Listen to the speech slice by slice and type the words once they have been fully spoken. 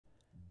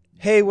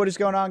Hey, what is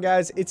going on,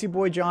 guys? It's your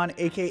boy John,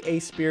 aka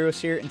Speros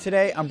here, and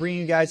today I'm bringing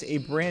you guys a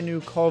brand new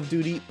Call of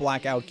Duty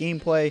Blackout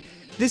gameplay.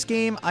 This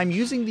game, I'm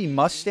using the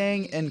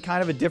Mustang in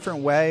kind of a different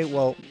way,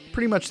 well,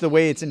 pretty much the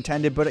way it's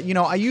intended, but you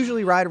know, I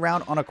usually ride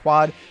around on a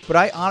quad, but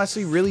I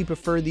honestly really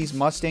prefer these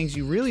Mustangs.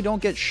 You really don't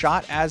get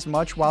shot as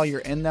much while you're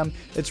in them.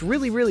 It's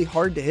really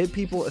hard to hit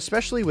people,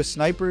 especially with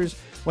snipers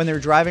when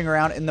they're driving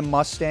around in the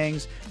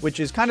Mustangs,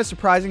 which is kind of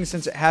surprising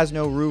since it has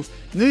no roof.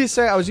 Needless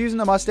to say, I was using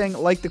the Mustang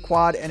like the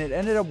quad, and it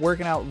ended up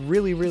working out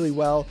really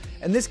well.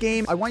 In this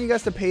game, I want you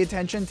guys to pay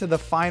attention to the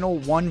final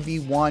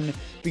 1v1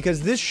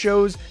 because this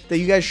shows that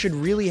you guys should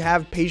really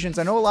have patience.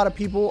 I know a lot of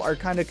people are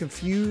kind of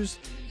confused,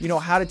 you know,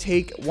 how to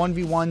take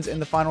 1v1s in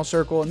the final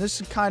circle, and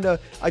this is kind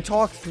of, I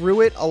talk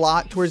through it a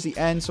lot towards the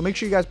end, so make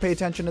sure you guys pay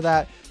attention to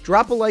that.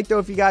 Drop a like though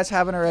if you guys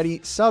haven't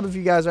already, sub if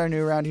you guys are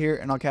new around here,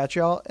 and I'll catch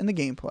y'all in the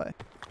gameplay.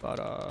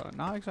 But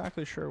not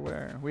exactly sure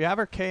where. We have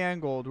our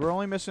KN gold. We're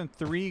only missing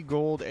 3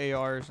 gold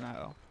ARs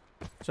now.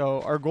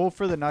 So our goal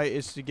for the night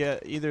is to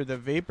get either the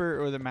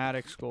Vapor or the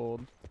Maddox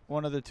gold.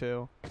 One of the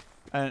two.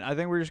 And I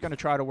think we're just going to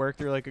try to work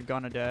through like a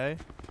gun a day.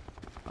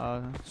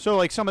 So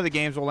like some of the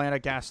games will land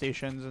at gas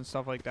stations and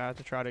stuff like that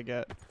to try to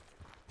get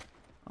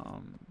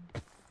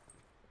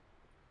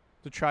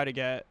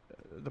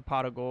the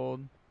pot of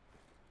gold.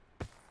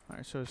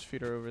 Alright, so his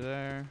feet are over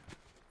there.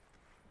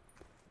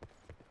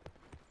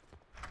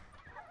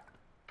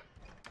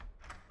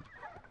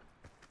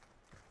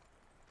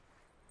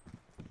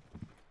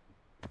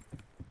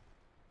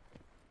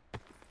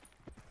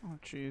 Oh,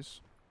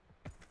 jeez.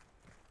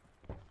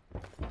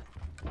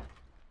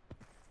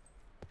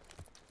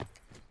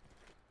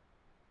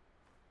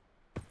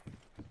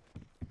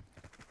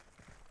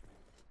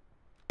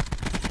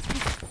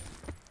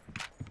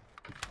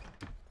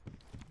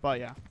 But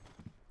yeah,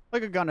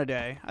 like a gun a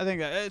day. I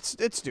think it's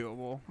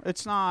doable.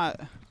 It's not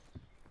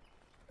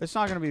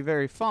going to be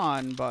very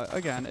fun, but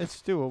again,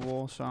 it's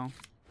doable. So, I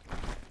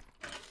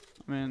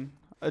mean,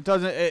 it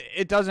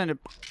doesn't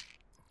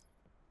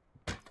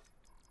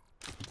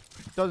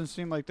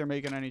seem like they're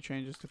making any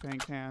changes to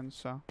paint cans,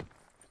 so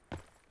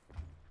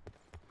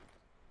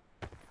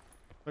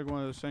like one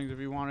of those things, if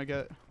you want to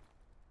get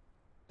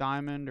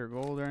diamond or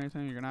gold or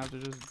anything, you're gonna have to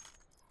just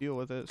deal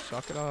with it,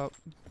 suck it up,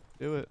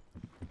 do it.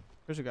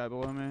 There's a guy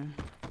below me.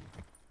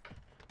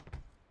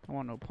 I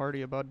want no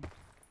party, bud.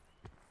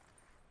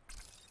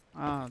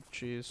 Ah,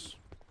 jeez.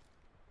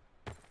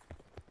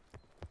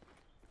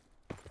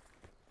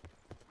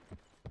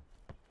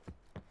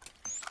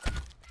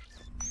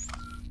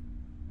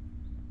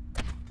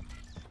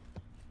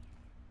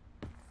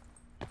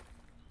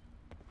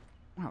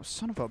 Wow,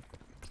 son of a...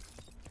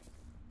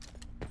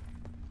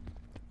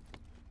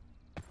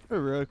 They're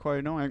really quite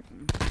annoying.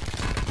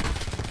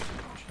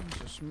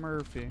 Jesus,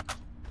 Murphy.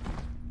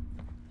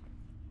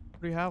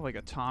 What do you have, like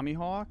a Tommy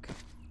Hawk?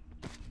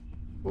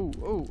 Oh,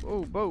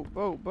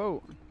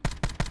 boat.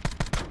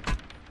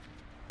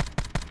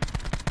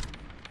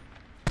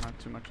 Not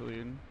too much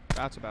lead.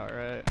 That's about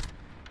right.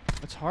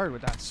 It's hard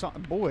with that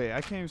sun. Boy,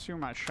 I can't even see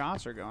where my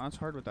shots are going. That's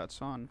hard with that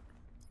sun.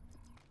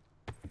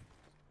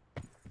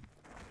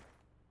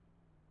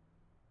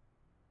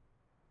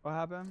 What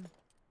happened?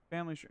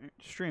 Family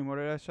stream. What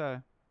did I say?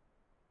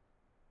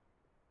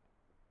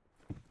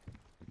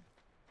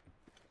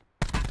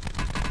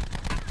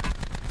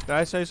 Did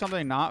I say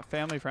something not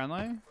family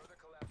friendly?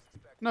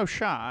 No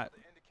shot.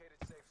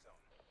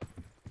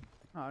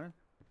 No,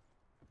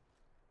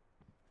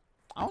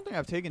 I don't think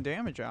I've taken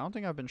damage. I don't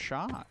think I've been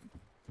shot.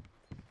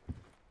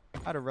 I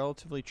had a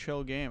relatively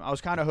chill game. I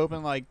was kind of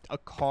hoping like a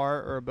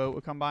car or a boat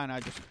would come by and I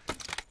just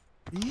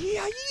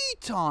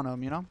yeet on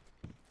them, you know?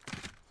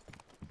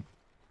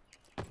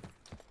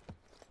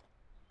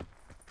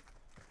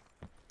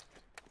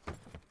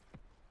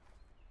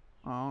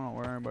 I don't know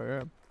where anybody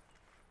is.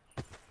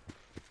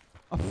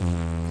 Oh.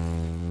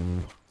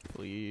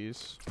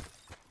 Please.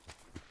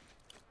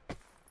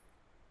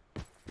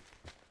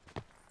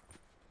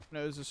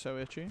 Nose is so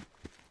itchy.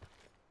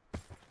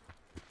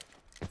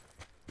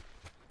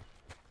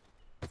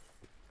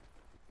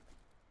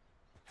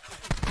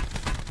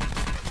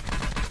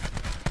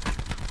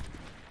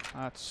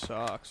 That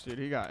sucks, dude.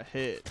 He got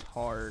hit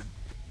hard.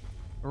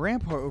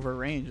 Ramp over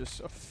range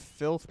is a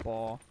filth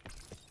ball.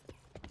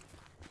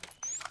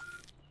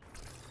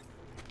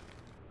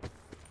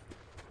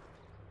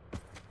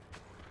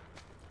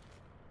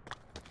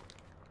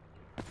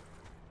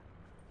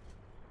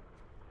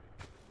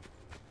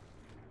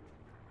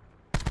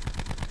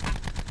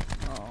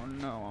 Oh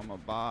no, I'm a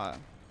bot.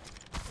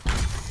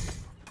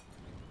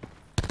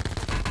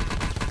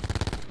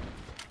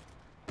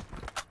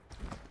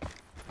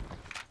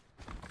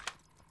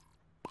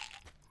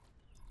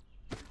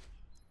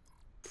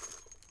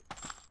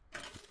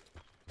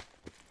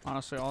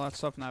 Honestly, all that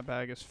stuff in that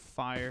bag is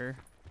fire.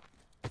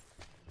 I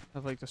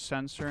have like the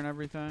sensor and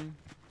everything.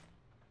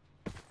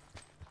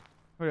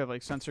 We have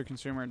like sensor,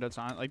 consumer, and dead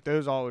silent. Like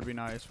those all would be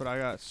nice, but I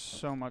got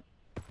so much.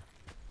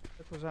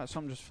 What was that?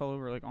 Something just fell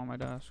over like on my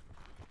desk.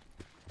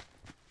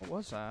 What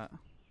was that?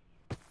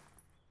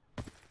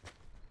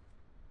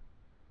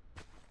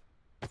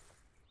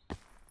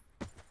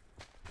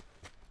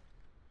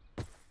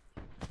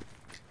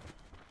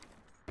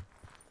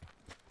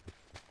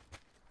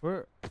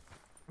 Where?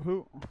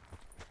 Who?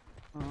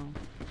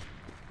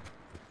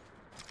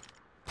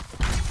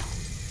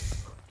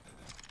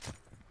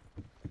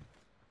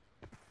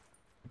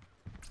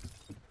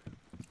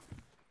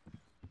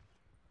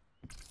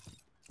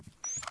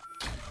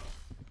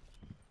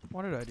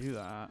 Why did I do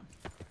that?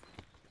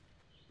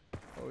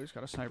 Oh, he's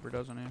got a sniper,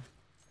 doesn't he?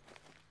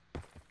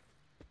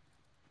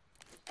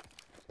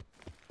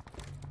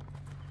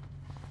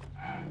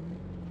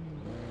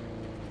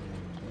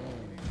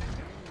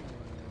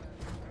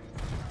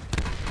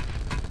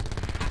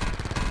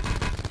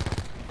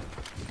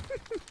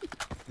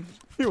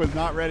 He was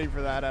not ready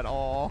for that at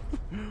all.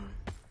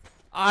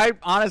 I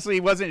honestly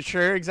wasn't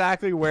sure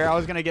exactly where I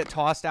was going to get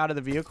tossed out of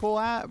the vehicle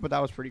at, but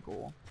that was pretty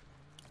cool.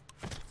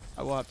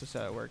 I will have to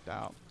say it worked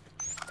out.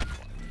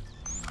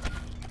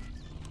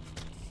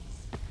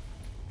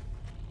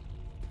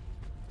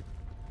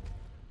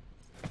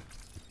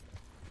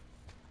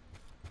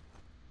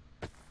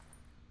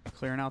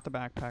 Clearing out the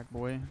backpack,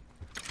 boy.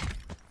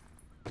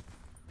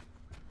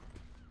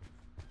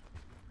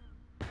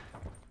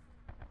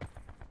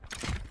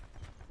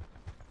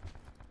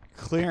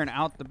 Clearing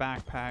out the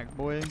backpack,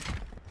 boy.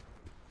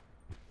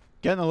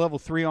 Getting the level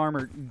 3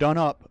 armor done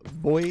up,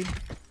 boy.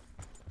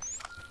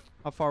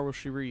 How far will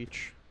she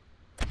reach?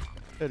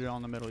 Hit it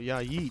on the middle.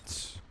 Yeah,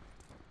 yeets.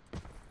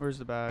 Where's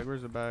the bag?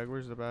 Where's the bag?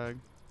 Where's the bag?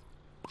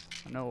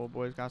 I know old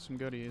boy's got some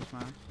goodies,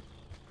 man.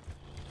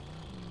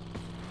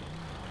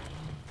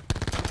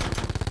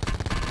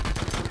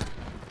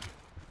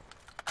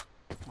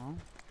 Well,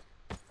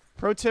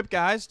 pro tip,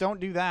 guys,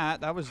 don't do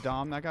that. That was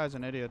dumb. That guy's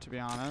an idiot, to be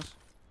honest.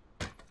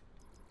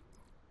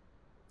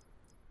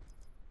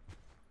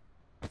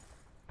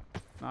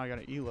 Now I got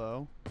an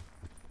elo.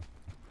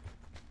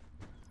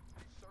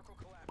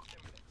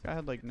 I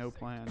had like no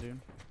plan, dude.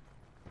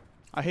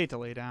 I hate to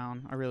lay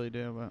down. I really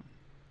do, but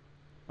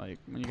like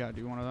when you gotta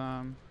do one of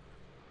them.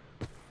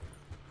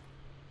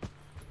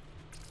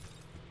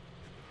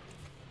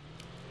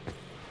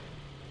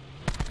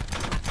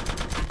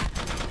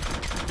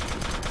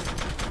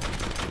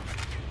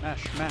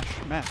 Mesh,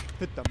 mesh, mesh.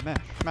 Hit the mesh,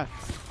 mesh.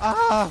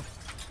 Ah!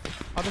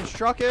 I've been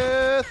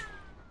strucketh!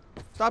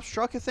 Stop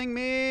struckething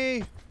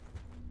me!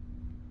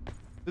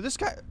 Did this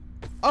guy...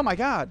 Oh my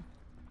god!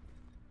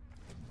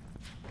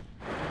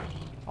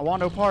 I want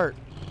no part.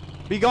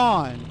 Be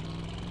gone!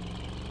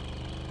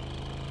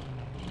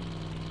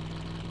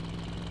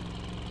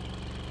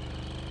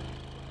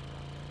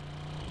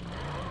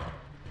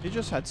 He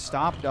just had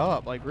stopped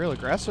up, like real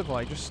aggressive,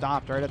 like just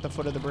stopped right at the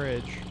foot of the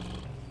bridge.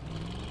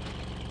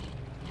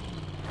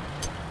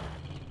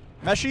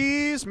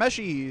 Meshies!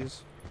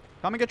 Meshies!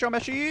 Come and get your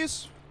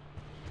meshies!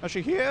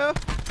 Meshie here!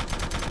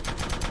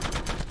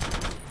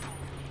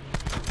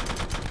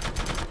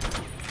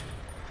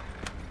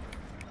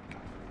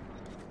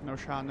 No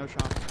shot, no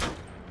shot.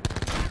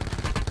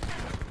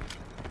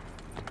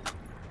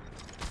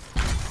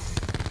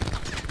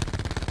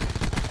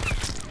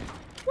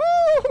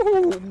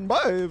 Woo!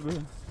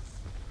 Baby!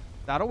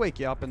 That'll wake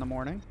you up in the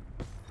morning.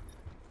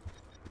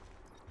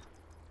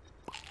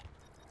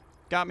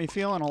 Got me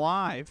feeling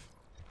alive.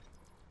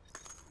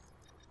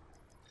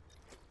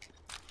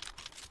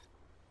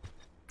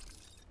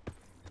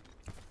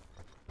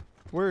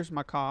 Where's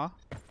my car?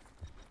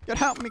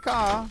 Get out me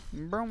car!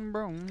 Broom,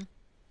 broom.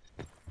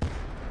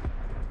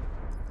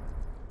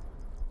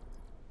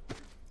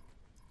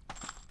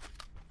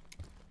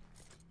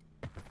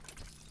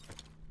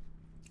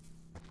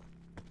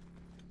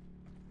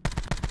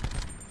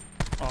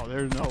 Oh,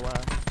 there's no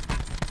way.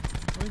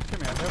 Please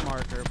give me a hit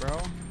marker, bro.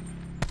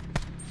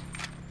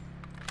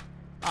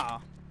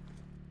 Ah.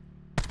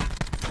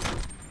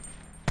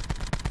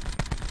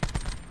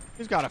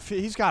 He's gotta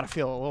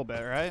feel a little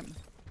bit, right?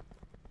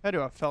 Had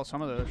to have felt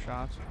some of those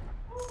shots.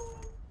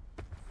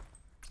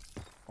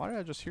 Why did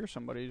I just hear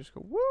somebody just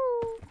go woo?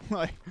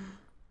 Like,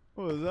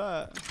 what was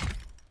that?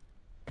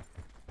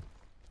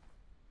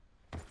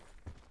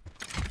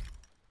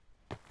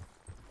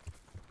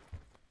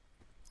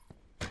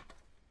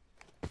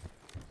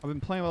 I've been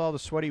playing with all the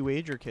sweaty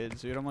wager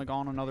kids, dude. I'm like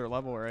on another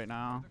level right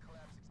now.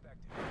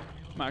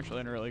 I'm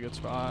actually in a really good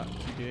spot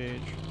to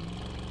gauge.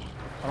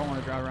 I don't want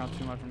to drive around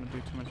too much. I'm going to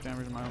do too much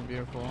damage in my own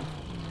vehicle.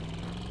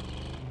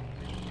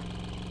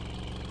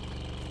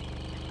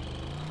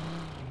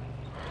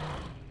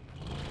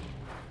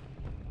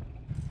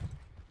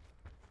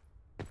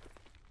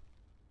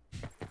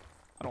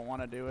 I don't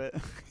want to do it.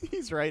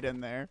 He's right in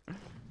there.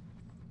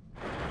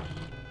 I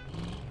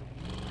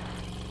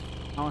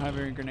don't have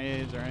any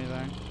grenades or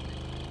anything.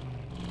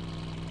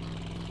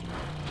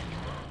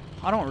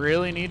 I don't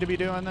really need to be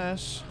doing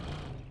this.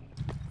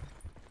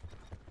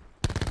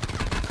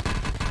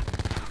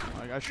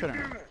 Like, I shouldn't.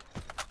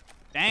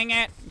 Dang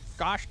it!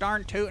 Gosh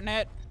darn tootin'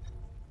 it!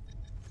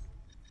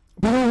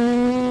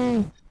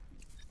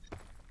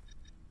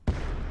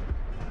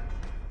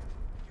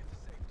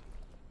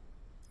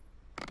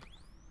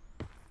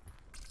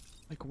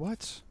 Like,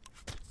 what?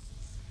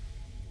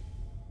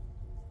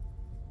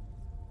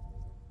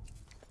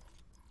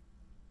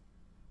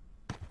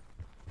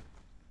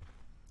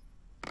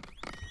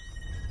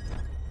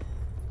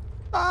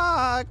 Ah!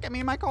 fuck? Give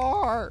me my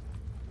car.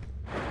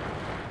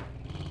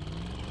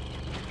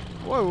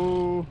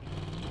 Whoa.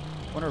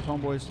 Wonder if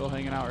homeboy's still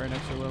hanging out right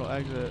next to the little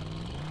exit.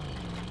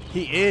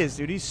 He is,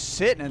 dude. He's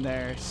sitting in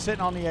there.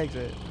 Sitting on the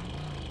exit.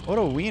 What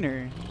a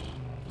wiener.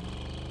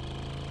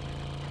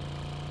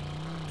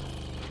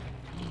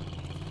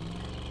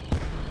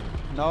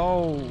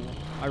 No.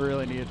 I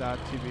really needed that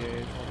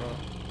TBH. Hold up.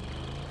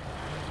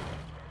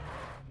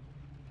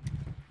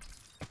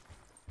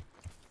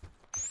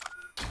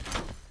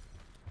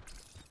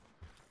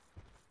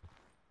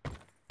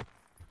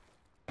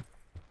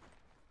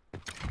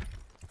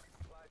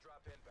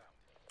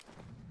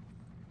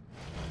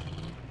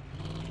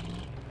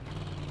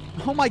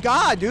 Oh my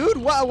god, dude!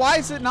 Why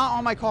is it not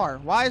on my car?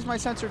 Why is my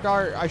sensor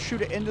dart? I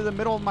shoot it into the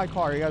middle of my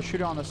car. You gotta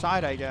shoot it on the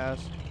side, I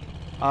guess.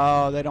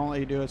 Oh, they don't let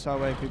you do it so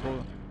that way.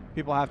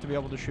 People have to be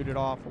able to shoot it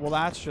off. Well,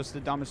 that's just the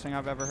dumbest thing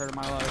I've ever heard in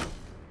my life.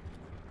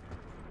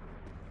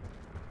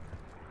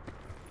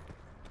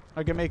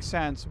 Like, it makes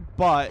sense,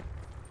 but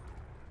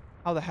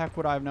how the heck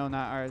would I have known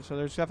that? Alright, so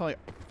there's definitely...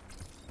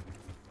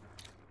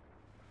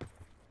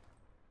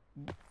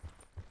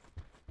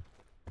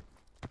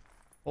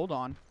 Hold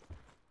on.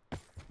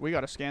 We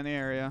gotta scan the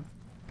area.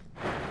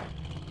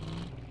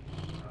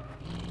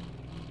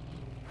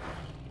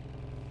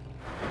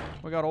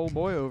 We got old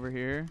boy over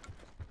here.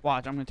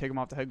 Watch, I'm gonna take him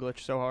off the head glitch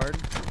so hard.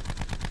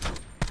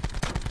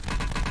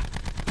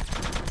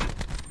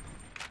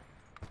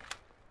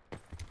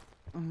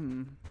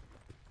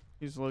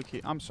 He's low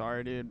key. I'm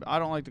sorry, dude. I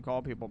don't like to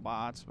call people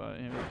bots, but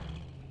you know,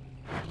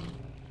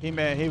 he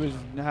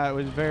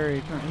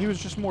was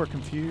just more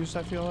confused.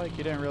 I feel like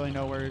he didn't really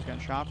know where he was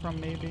getting shot from.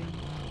 Maybe.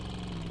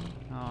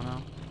 I don't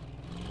know.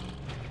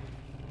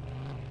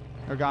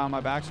 A guy on my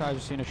backside, I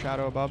just seen a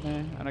shadow above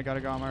me, and I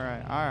gotta go on my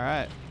right.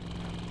 Alright.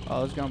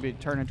 Oh, it's gonna be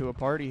turned into a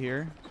party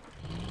here.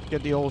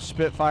 Get the old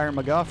Spitfire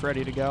McGuff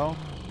ready to go.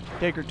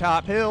 Take her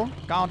top hill.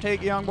 Gonna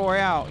take young boy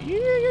out.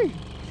 Yee!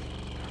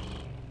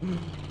 Oh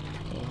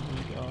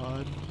my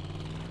god.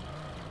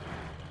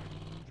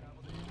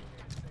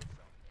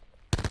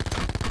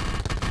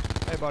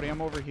 Hey buddy,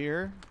 I'm over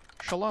here.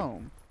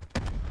 Shalom.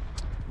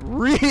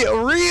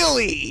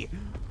 Really?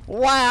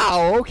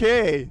 Wow,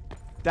 okay.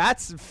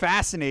 That's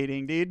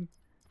fascinating, dude.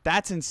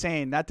 That's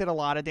insane. That did a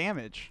lot of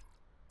damage.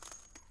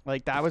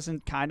 Like, that was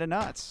kind of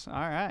nuts.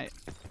 Alright.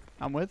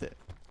 I'm with it.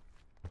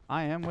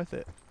 I am with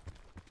it.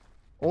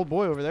 Old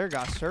boy over there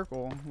got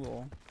circle.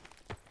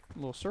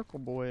 Little circle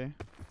boy.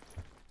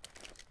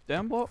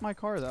 Didn't blow up my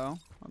car, though.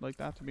 I'd like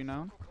that to be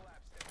known.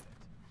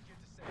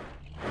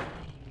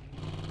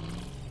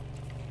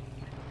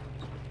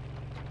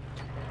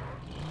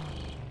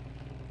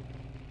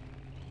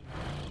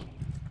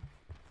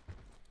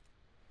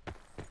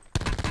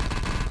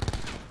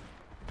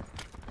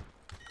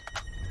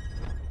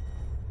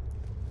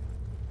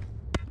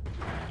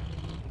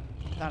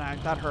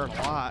 That hurt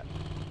a lot.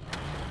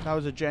 That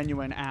was a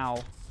genuine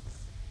ow.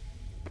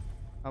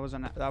 That was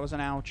an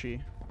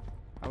ouchie.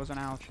 That was an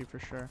ouchie for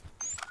sure.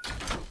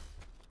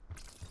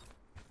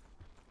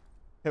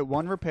 Hit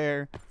one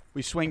repair.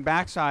 We swing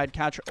backside,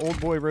 catch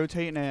old boy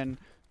rotating in.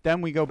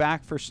 Then we go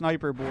back for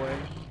sniper boy,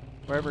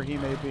 wherever he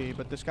may be.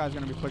 But this guy's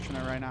gonna be pushing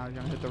it right now. He's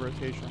gonna hit the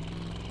rotation.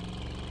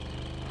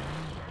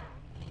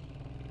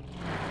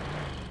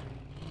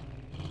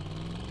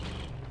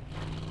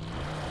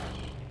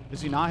 Is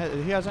he not?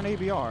 He has an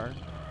ABR.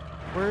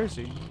 Where is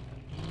he?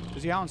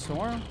 Is he out in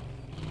storm?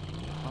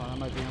 Oh, that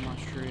might be him on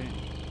street.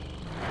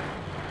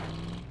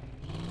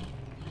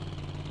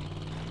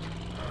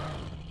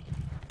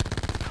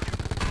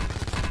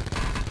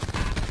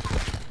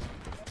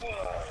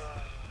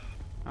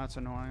 That's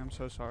annoying. I'm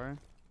so sorry.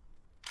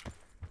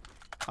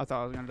 I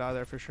thought I was gonna die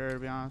there for sure, to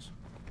be honest.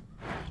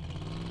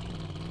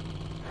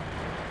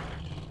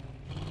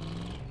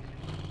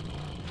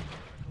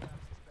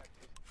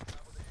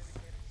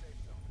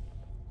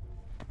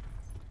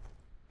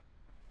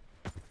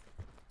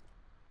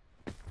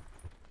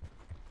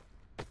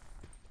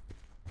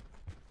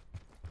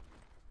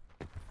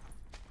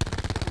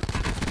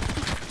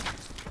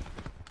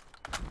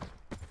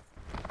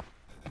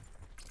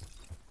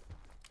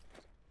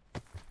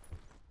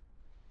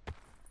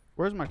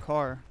 Where's my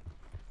car?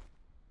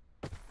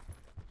 Do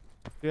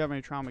you have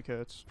any trauma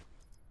kits?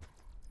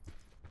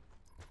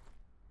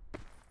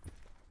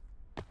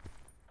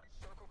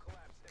 Circle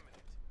collapse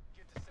imminent.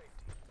 Get to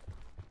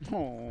safety.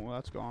 Oh,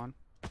 that's gone.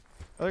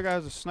 The other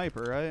guy's a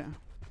sniper, right?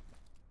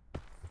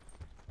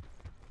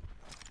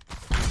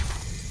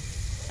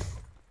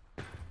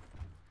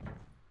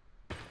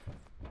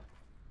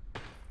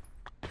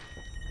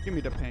 Give me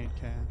the paint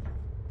can.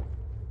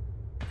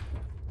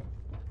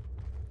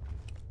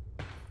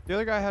 The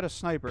other guy had a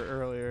sniper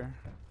earlier,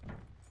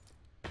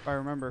 if I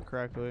remember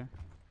correctly.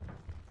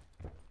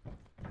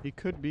 He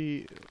could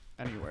be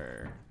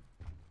anywhere.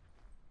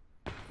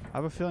 I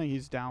have a feeling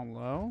he's down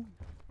low.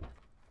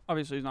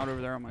 Obviously, he's not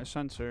over there on my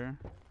sensor.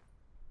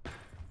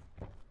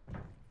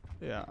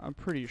 Yeah, I'm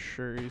pretty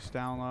sure he's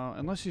down low,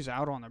 unless he's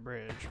out on the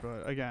bridge.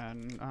 But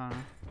again, I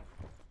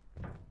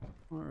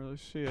don't really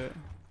see it.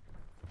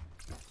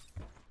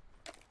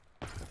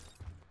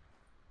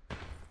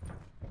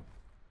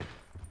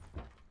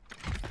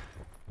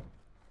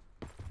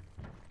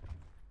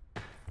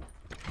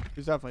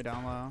 He's definitely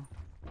down low.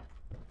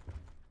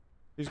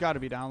 He's got to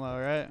be down low,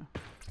 right?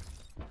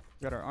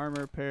 We got our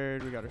armor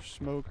paired. We got our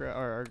smoke or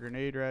our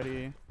grenade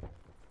ready.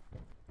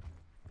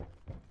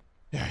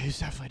 Yeah, he's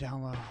definitely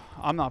down low.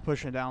 I'm not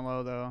pushing down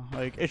low though.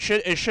 Like it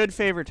should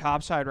favor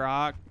topside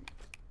rock.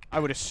 I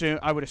would assume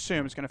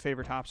it's gonna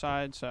favor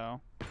topside.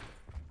 So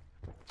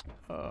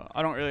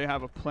I don't really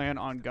have a plan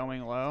on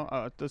going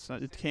low.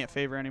 It can't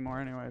favor anymore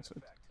anyway. It's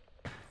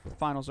the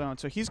final zone.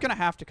 So he's gonna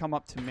have to come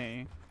up to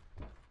me.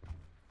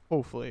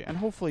 Hopefully, and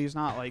hopefully he's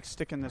not like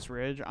sticking this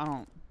ridge.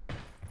 I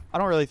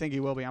don't really think he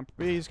will be.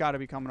 He's got to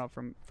be coming up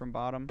from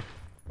bottom,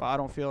 but I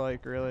don't feel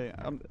like really.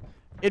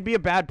 It'd be a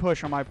bad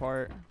push on my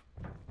part.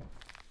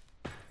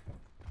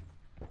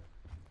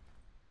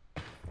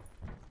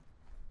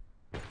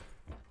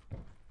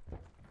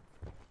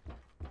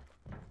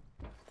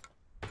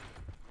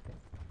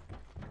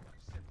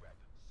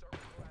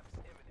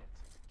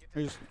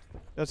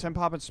 That's him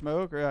popping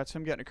smoke, or that's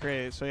him getting a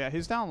crate. So yeah,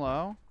 he's down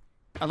low.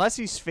 Unless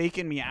he's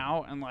faking me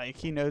out and like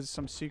he knows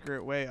some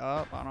secret way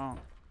up. I don't.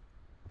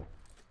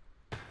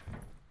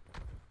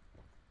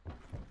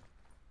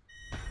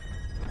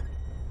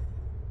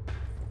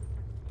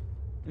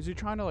 Is he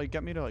trying to like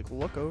get me to like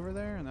look over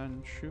there and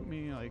then shoot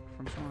me like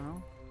from somewhere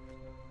else?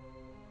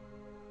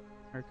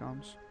 Here it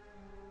comes.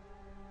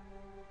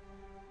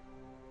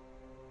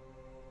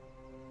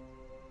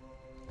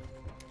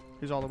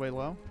 He's all the way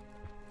low.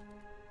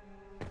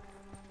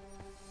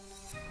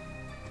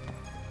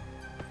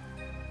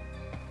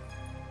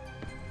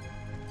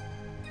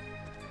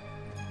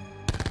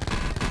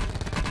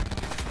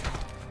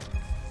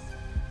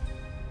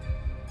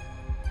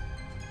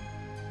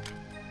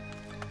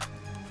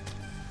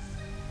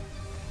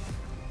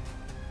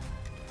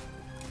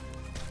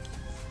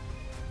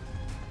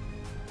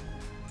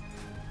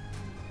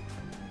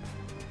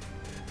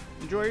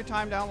 Enjoy your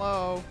time down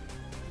low.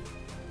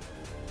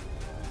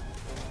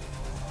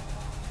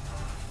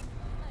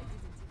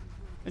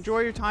 Enjoy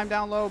your time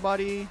down low,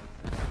 buddy.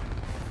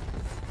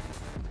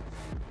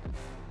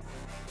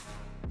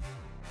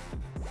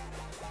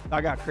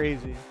 That got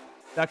crazy.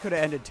 That could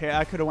have ended.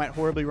 I could have went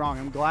horribly wrong.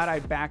 I'm glad I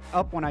backed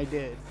up when I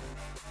did.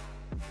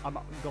 I'm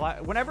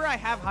glad. Whenever I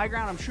have high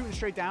ground, I'm shooting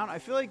straight down. I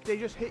feel like they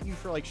just hit you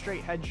for like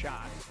straight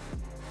headshots.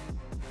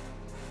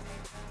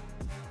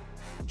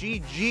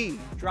 GG.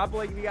 Drop a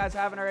like if you guys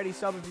haven't already.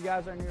 Sub if you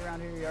guys are new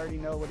around here. You already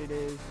know what it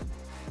is.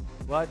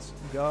 Let's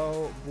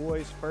go,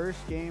 boys. First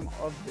game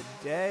of the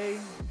day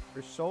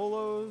for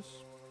solos.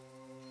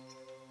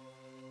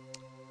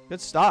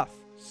 Good stuff.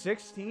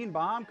 16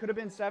 bomb. Could have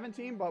been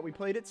 17, but we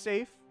played it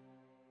safe.